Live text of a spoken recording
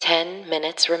10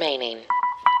 minutes remaining.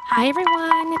 Hi,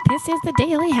 everyone. This is the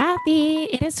Daily Happy.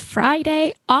 It is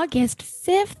Friday, August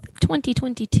 5th,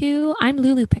 2022. I'm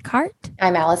Lulu Picard.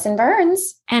 I'm Allison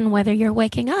Burns. And whether you're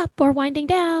waking up or winding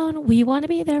down, we want to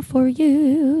be there for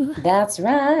you. That's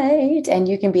right. And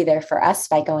you can be there for us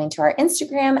by going to our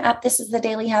Instagram at This Is The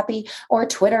Daily Happy or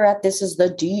Twitter at This Is The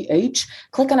DH.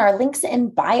 Click on our links in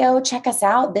bio. Check us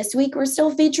out. This week, we're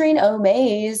still featuring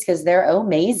Omaze because they're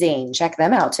amazing. Check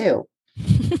them out too.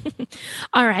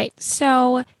 All right.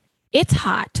 So it's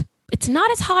hot. It's not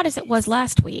as hot as it was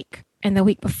last week and the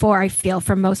week before, I feel,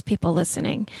 for most people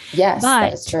listening. Yes,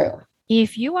 that is true.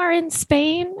 If you are in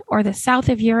Spain or the south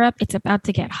of Europe, it's about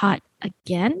to get hot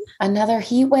again. Another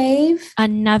heat wave.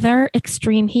 Another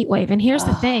extreme heat wave. And here's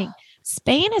the thing.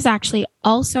 Spain is actually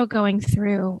also going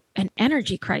through an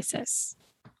energy crisis.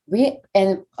 Can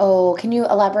you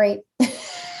elaborate?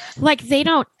 Like they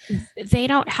don't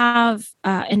have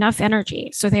enough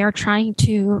energy. So they are trying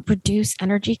to reduce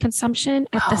energy consumption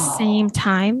at the same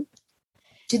time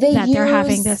they're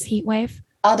having this heat wave.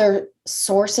 Other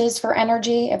sources for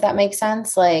energy, if that makes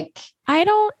sense? Like, I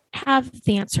don't have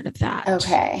the answer to that.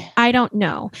 Okay. I don't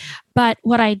know. But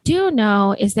what I do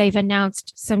know is they've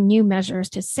announced some new measures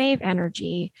to save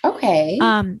energy. Okay.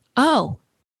 I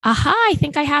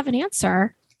think I have an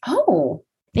answer. Oh.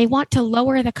 They want to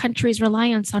lower the country's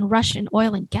reliance on Russian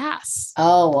oil and gas.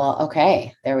 Oh, well,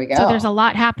 okay. There we go. So there's a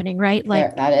lot happening, right?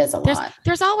 Like that is a lot.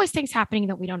 There's always things happening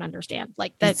that we don't understand.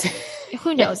 Like that,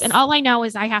 who knows? Yes. And all I know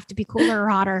is I have to be cooler or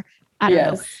hotter. I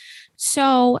don't know.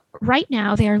 So right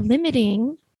now they are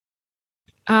limiting,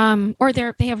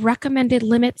 they have recommended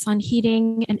limits on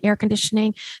heating and air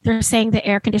conditioning. They're saying the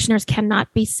air conditioners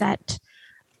cannot be set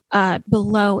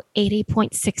below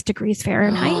 80.6 degrees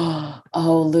Fahrenheit.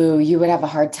 Oh, Lou, you would have a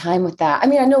hard time with that. I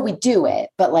mean, I know we do it,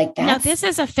 but like that. Now, this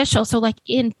is official. So like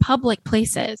in public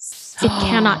places, it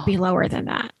cannot be lower than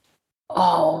that.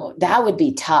 Oh, that would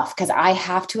be tough. Cause I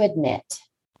have to admit,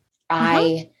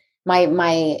 my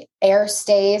air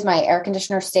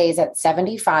conditioner stays at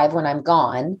 75 when I'm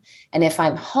gone. And if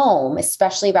I'm home,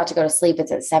 especially about to go to sleep,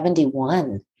 it's at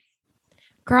 71.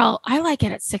 Girl, I like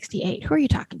it at 68. Who are you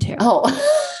talking to?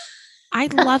 Oh, I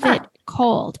love it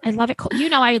cold. I love it cold. You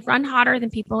know, I run hotter than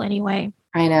people anyway.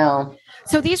 I know.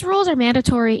 So these rules are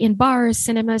mandatory in bars,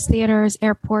 cinemas, theaters,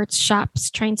 airports,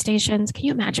 shops, train stations. Can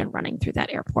you imagine running through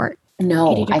that airport?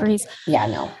 No. 80 degrees.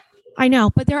 No. I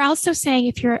know. But they're also saying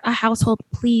if you're a household,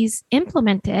 please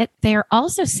implement it. They're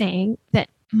also saying that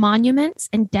monuments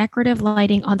and decorative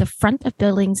lighting on the front of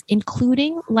buildings,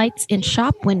 including lights in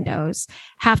shop windows,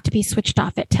 have to be switched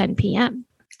off at 10 p.m.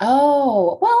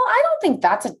 Oh, well,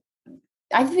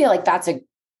 I feel like that's a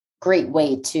great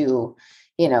way to,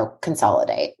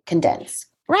 condense.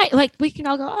 Right. Like we can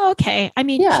all go, oh, okay. I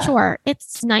mean, Sure.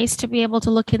 It's nice to be able to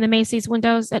look in the Macy's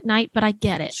windows at night, but I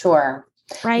get it. Sure.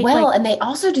 Right. Well, and they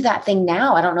also do that thing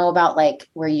now. I don't know about like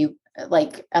where you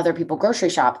like other people grocery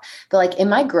shop, but like in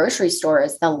my grocery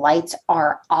stores, the lights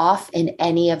are off in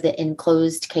any of the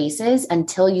enclosed cases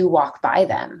until you walk by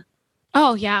them.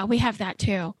 Oh yeah. We have that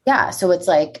too. Yeah. So it's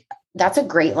like, that's a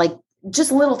great, like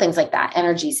just little things like that,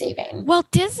 energy saving. Well,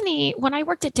 Disney, when I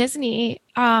worked at Disney,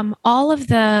 all of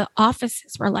the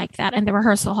offices were like that and the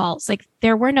rehearsal halls, like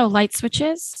there were no light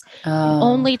switches,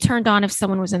 only turned on if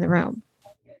someone was in the room.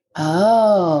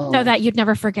 Oh, so that you'd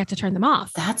never forget to turn them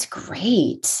off. That's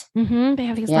great. Mm-hmm. They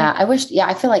have these.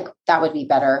 I feel like that would be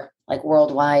better, like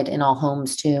worldwide in all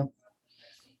homes too.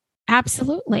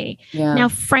 Absolutely. Yeah. Now,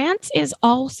 France is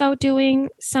also doing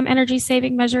some energy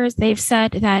saving measures. They've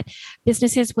said that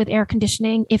businesses with air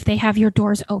conditioning, if they have your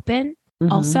doors open,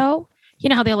 also, you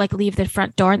know how they'll like leave the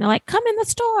front door and they're like, come in the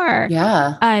store.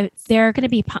 Yeah. They're going to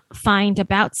be fined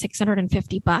about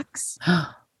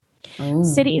 $650.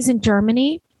 Cities in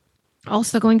Germany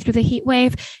also going through the heat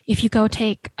wave. If you go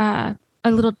take a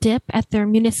little dip at their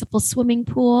municipal swimming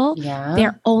pool,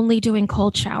 they're only doing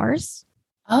cold showers.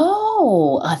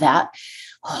 I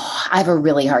have a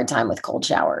really hard time with cold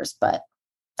showers, but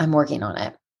I'm working on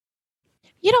it.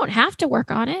 You don't have to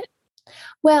work on it.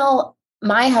 Well,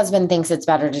 my husband thinks it's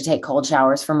better to take cold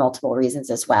showers for multiple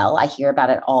reasons as well. I hear about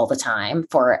it all the time,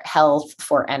 for health,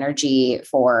 for energy,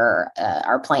 for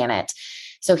our planet.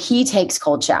 So he takes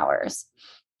cold showers,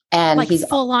 and like he's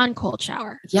full on cold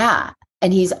shower. Yeah.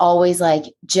 And he's always like,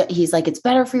 it's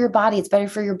better for your body. It's better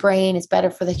for your brain. It's better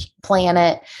for the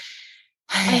planet.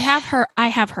 I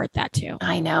have heard that too.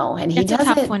 I know. And he does a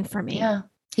tough one for me. Yeah.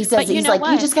 He says, you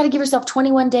just got to give yourself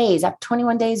 21 days. After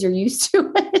 21 days, you're used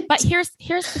to it. But here's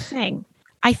the thing.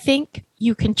 I think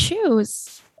you can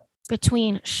choose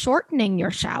between shortening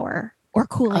your shower or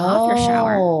cooling off your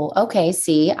shower. Oh, okay.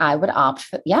 See, I would opt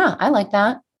for, I like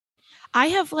that. I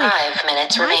have like 5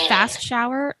 minutes my remaining. fast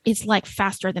shower is like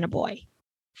faster than a boy.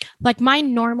 Like my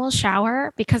normal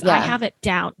shower, because I have it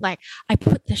down. Like I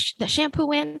put the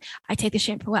shampoo in, I take the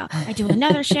shampoo out. I do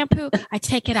another shampoo, I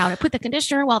take it out. I put the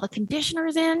conditioner while the conditioner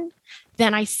is in.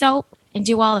 Then I soap and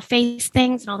do all the face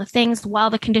things and all the things while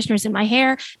the conditioner's in my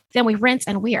hair. Then we rinse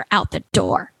and we are out the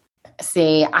door.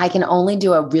 See, I can only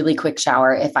do a really quick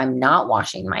shower if I'm not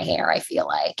washing my hair, I feel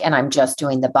like, and I'm just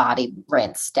doing the body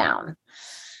rinse down.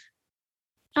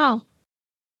 Oh.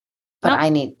 But I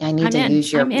need to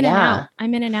use your, I'm in and out.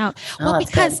 I'm in and out. Well,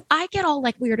 because good. I get all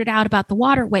like weirded out about the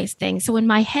water waste thing. So in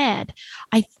my head,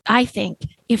 I think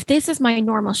if this is my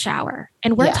normal shower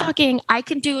and we're talking, I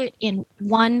can do it in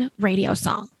one radio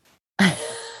song.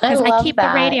 Because I keep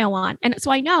the radio on. And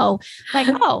so I know like,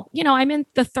 oh, I'm in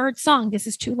the third song. This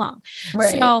is too long.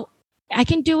 Right. So I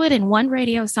can do it in one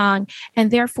radio song.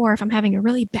 And therefore, if I'm having a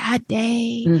really bad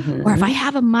day or if I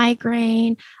have a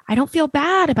migraine, I don't feel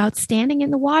bad about standing in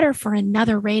the water for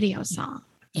another radio song.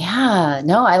 Yeah,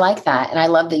 no, I like that. And I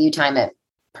love that you time it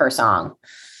per song.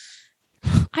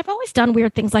 I've always done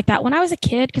weird things like that. When I was a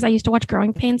kid, because I used to watch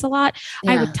Growing Pains a lot,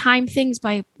 I would time things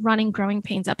by running Growing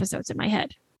Pains episodes in my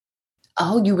head.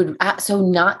 Oh, you would. So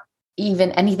not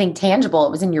even anything tangible.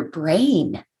 It was in your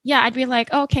brain. Yeah, I'd be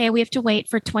like, okay, we have to wait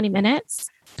for 20 minutes.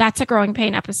 That's a Growing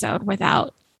Pain episode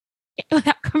without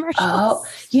commercials. Oh,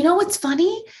 you know what's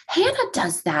funny? Hannah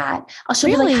does that. She'll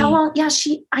be like, how long? Yeah,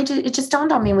 it just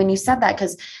dawned on me when you said that,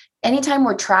 because anytime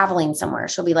we're traveling somewhere,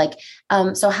 she'll be like,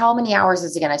 so how many hours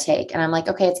is it going to take? And I'm like,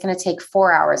 okay, it's going to take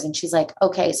 4 hours. And she's like,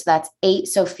 okay, so that's 8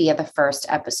 Sophia the First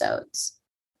episodes.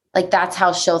 Like that's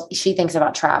how she thinks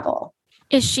about travel.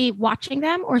 Is she watching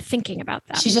them or thinking about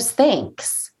them? She just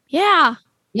thinks. Yeah.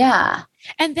 Yeah.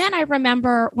 And then I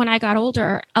remember when I got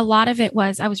older, a lot of it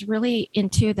was I was really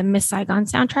into the Miss Saigon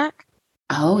soundtrack.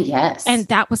 Oh, yes. And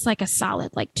that was like a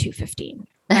solid like 215.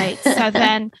 Right. So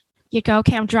then you go,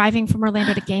 okay, I'm driving from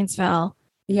Orlando to Gainesville.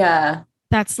 Yeah.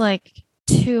 That's like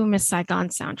 2 Miss Saigon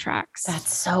soundtracks.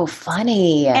 That's so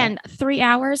funny. And 3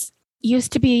 hours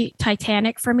used to be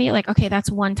Titanic for me. Like, okay,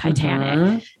 that's one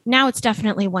Titanic. Now it's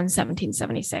definitely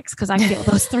 1776 because I feel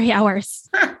those 3 hours.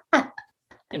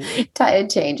 It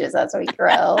changes as we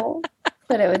grow.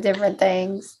 Put it with different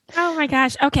things. Oh my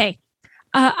gosh. Okay.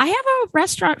 I have a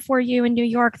restaurant for you in New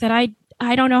York that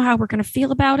I don't know how we're going to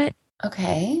feel about it.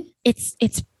 Okay. It's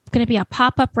going to be a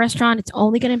pop-up restaurant. It's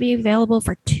only going to be available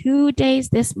for 2 days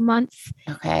this month.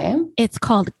 Okay. It's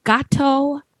called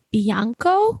Gatto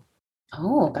Bianco.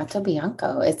 Oh, Gatto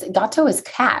Bianco. Gatto is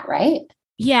cat, right?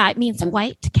 Yeah, it means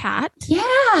white cat.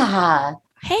 Yeah.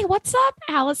 Hey, what's up,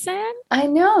 Allison? I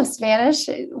know Spanish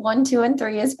 1, 2, and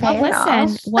 3 is paying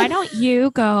off. Why don't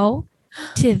you go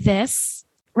to this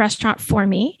restaurant for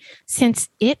me, since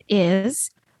it is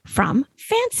from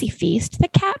Fancy Feast, the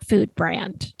cat food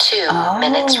brand. 2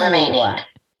 minutes remaining.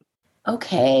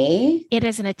 Okay. It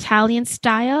is an Italian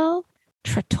style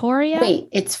trattoria. Wait,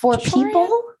 it's for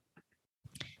people?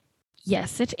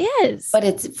 Yes, it is. But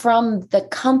it's from the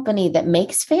company that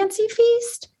makes Fancy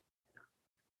Feast?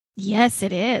 Yes,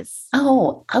 it is.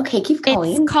 Oh, okay. Keep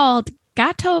going. It's called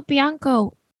Gatto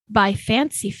Bianco by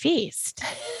Fancy Feast.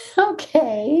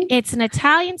 Okay. It's an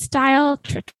Italian style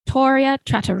trattoria.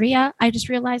 I just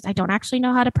realized I don't actually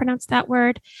know how to pronounce that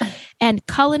word. And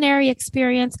culinary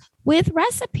experience with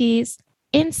recipes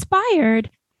inspired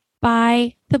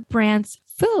by the brand's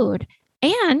food.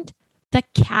 And the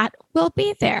cat will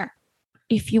be there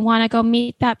if you want to go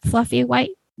meet that fluffy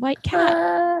white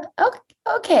cat.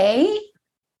 Okay.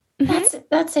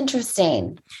 That's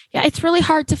interesting. Yeah, it's really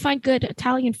hard to find good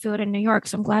Italian food in New York,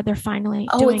 so I'm glad they're finally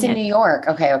doing it. Oh, it's in New York.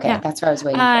 Okay. Yeah. That's what I was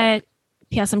waiting for.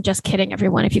 Yes, I'm just kidding,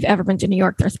 everyone. If you've ever been to New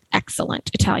York, there's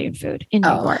excellent Italian food in New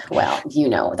York. Well,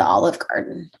 the Olive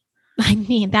Garden. I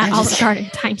mean, that Olive Garden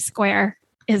Times Square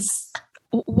is...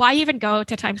 Why even go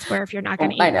to Times Square if you're not going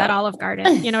to eat that Olive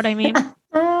Garden? You know what I mean?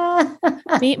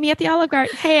 Meet me at the Olive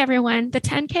Garden. Hey, everyone. The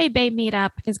 10K Bay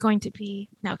meetup is going to be...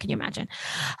 Now, can you imagine?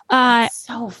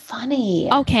 So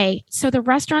funny. Okay. So the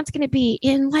restaurant's going to be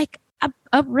in like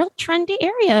a real trendy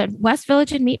area, West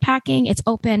Village and Meatpacking. It's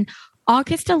open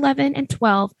August 11 and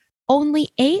 12. Only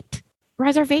 8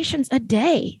 reservations a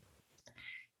day.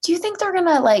 Do you think they're going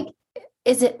to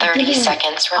is it 30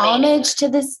 seconds remaining? Homage to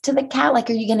the cat? Like,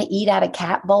 are you going to eat out of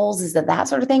cat bowls? Is it that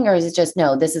sort of thing? Or is it just,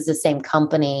 no, this is the same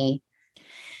company?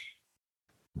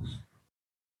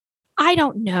 I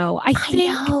don't know. I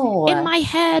think in my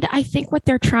head, I think what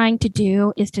they're trying to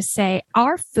do is to say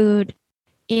our food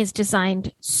is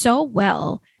designed so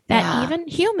well that even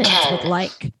humans 10, would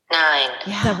like 9,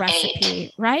 the recipe,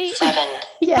 8, right? 7,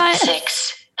 Yeah.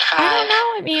 6, 5, I don't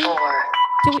know. I mean, 4,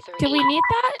 Do we need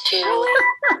that? Two, Really?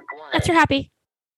 one. That's your happy.